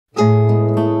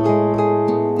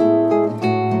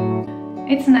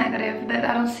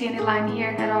see any line here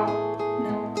at all.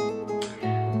 No.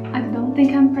 I don't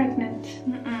think I'm pregnant.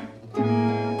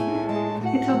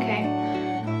 It's okay.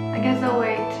 I guess I'll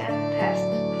wait and test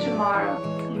tomorrow.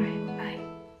 Alright, bye.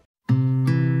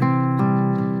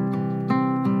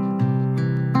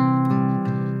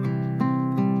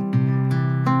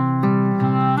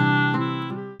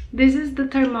 This is the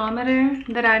thermometer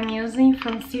that I'm using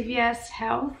from CVS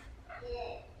Health.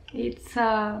 It's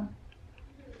a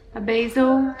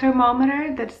basal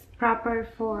thermometer that's proper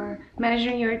for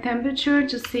measuring your temperature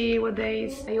to see what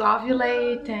days you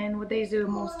ovulate and what days you're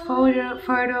most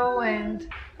fertile. And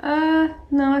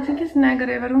no, I think it's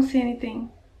negative. I don't see anything.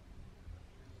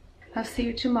 I'll see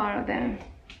you tomorrow then.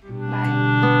 Bye.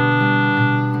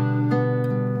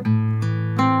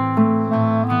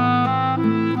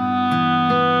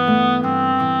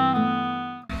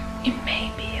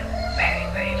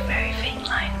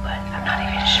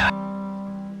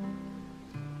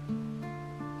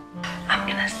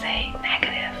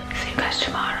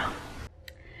 Tomorrow.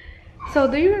 So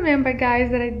do you remember,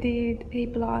 guys, that I did a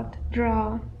blood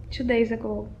draw 2 days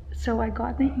ago? So I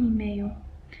got the email.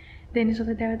 Then it's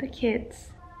over there with the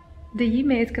kids. The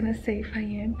email is gonna say if I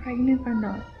am pregnant or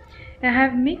not. And I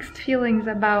have mixed feelings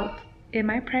about, am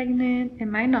I pregnant?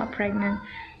 Am I not pregnant?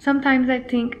 Sometimes I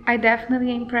think I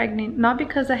definitely am pregnant, not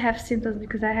because I have symptoms,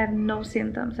 because I have no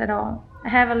symptoms at all. I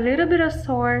have a little bit of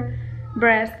sore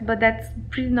breast, but that's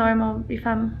pretty normal if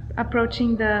I'm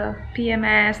approaching the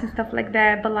PMS and stuff like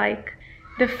that. But like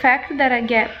the fact that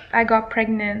I got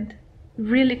pregnant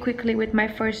really quickly with my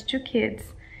first 2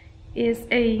 kids is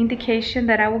a indication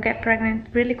that I will get pregnant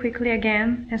really quickly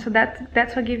again. And so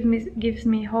that's what gives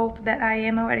me hope that I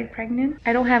am already pregnant.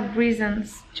 I don't have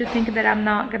reasons to think that I'm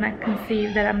not gonna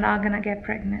conceive, that I'm not gonna get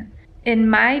pregnant. It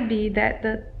might be that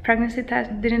the pregnancy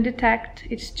test didn't detect,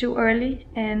 it's too early,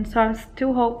 and so I'm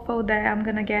still hopeful that I'm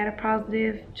gonna get a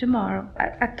positive tomorrow.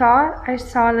 I thought I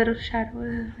saw a little shadow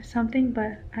or something,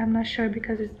 but I'm not sure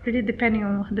because it's really depending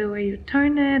on the way you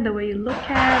turn it, the way you look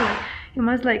at it. Like, you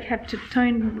must like have to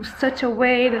turn such a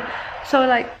way that, so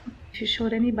like if you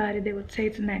showed anybody, they would say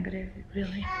it's negative,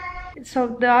 really. So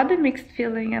the other mixed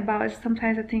feeling about it,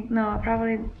 sometimes I think, no,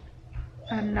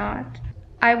 I'm not.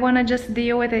 I want to just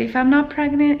deal with it. If I'm not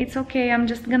pregnant, it's okay. I'm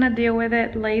just gonna deal with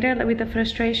it later, like with the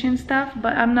frustration stuff,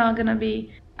 but I'm not gonna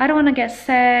be, I don't want to get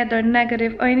sad or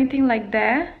negative or anything like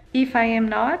that if I am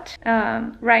not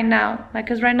right now, like,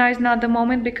 because right now is not the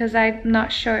moment, because I'm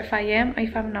not sure if I am or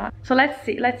if I'm not. So let's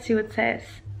see what it says.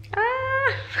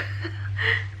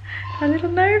 A little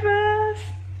nervous.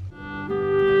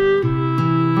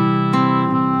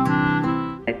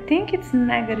 I think it's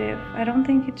negative. I don't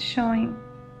think it's showing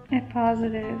a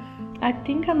positive. I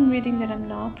think I'm reading that I'm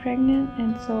not pregnant,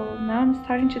 and so now I'm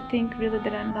starting to think really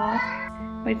that I'm not,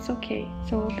 but it's okay.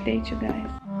 So I'll update you guys.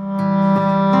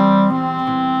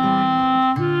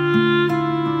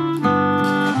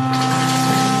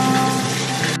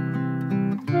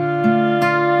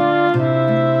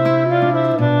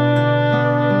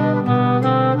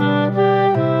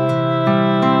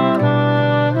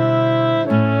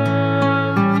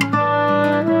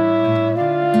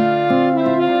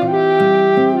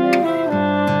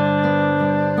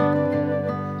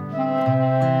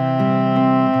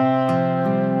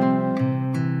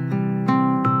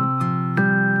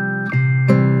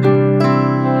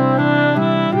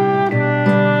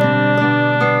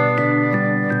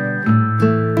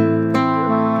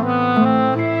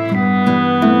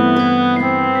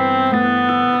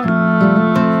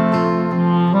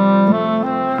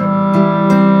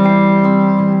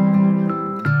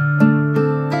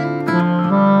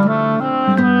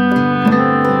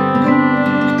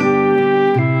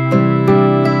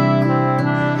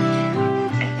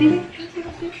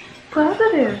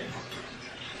 Positive.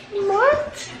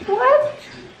 What?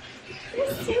 Are you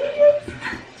serious?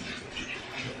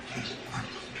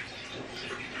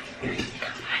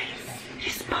 Guys,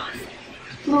 it's positive.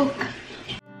 Look.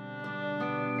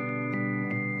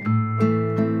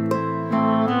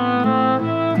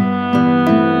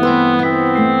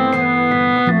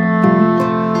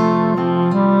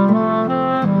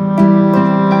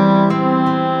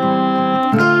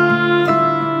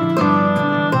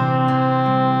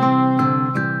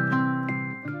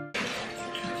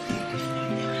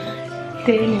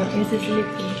 Daniel is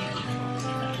sleeping.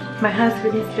 My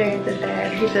husband is there in the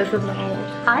bed. He doesn't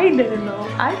know. I didn't know.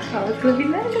 I thought it was gonna be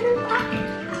negative.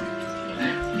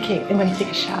 Okay, I'm gonna take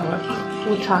a shower.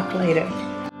 We'll talk later.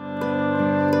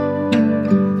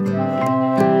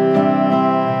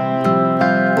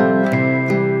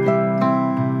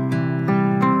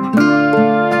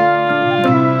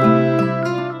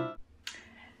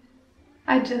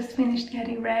 I just finished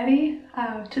getting ready.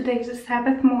 Today is a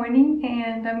Sabbath morning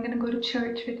and I'm gonna go to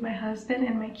church with my husband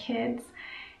and my kids.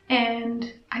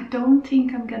 And I don't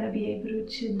think I'm gonna be able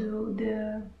to do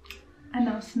the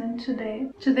announcement today.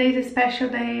 Today is a special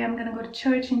day. I'm gonna go to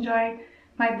church, enjoy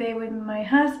my day with my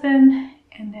husband,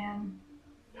 and then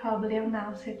probably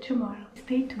announce it tomorrow.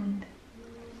 Stay tuned.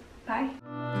 Bye.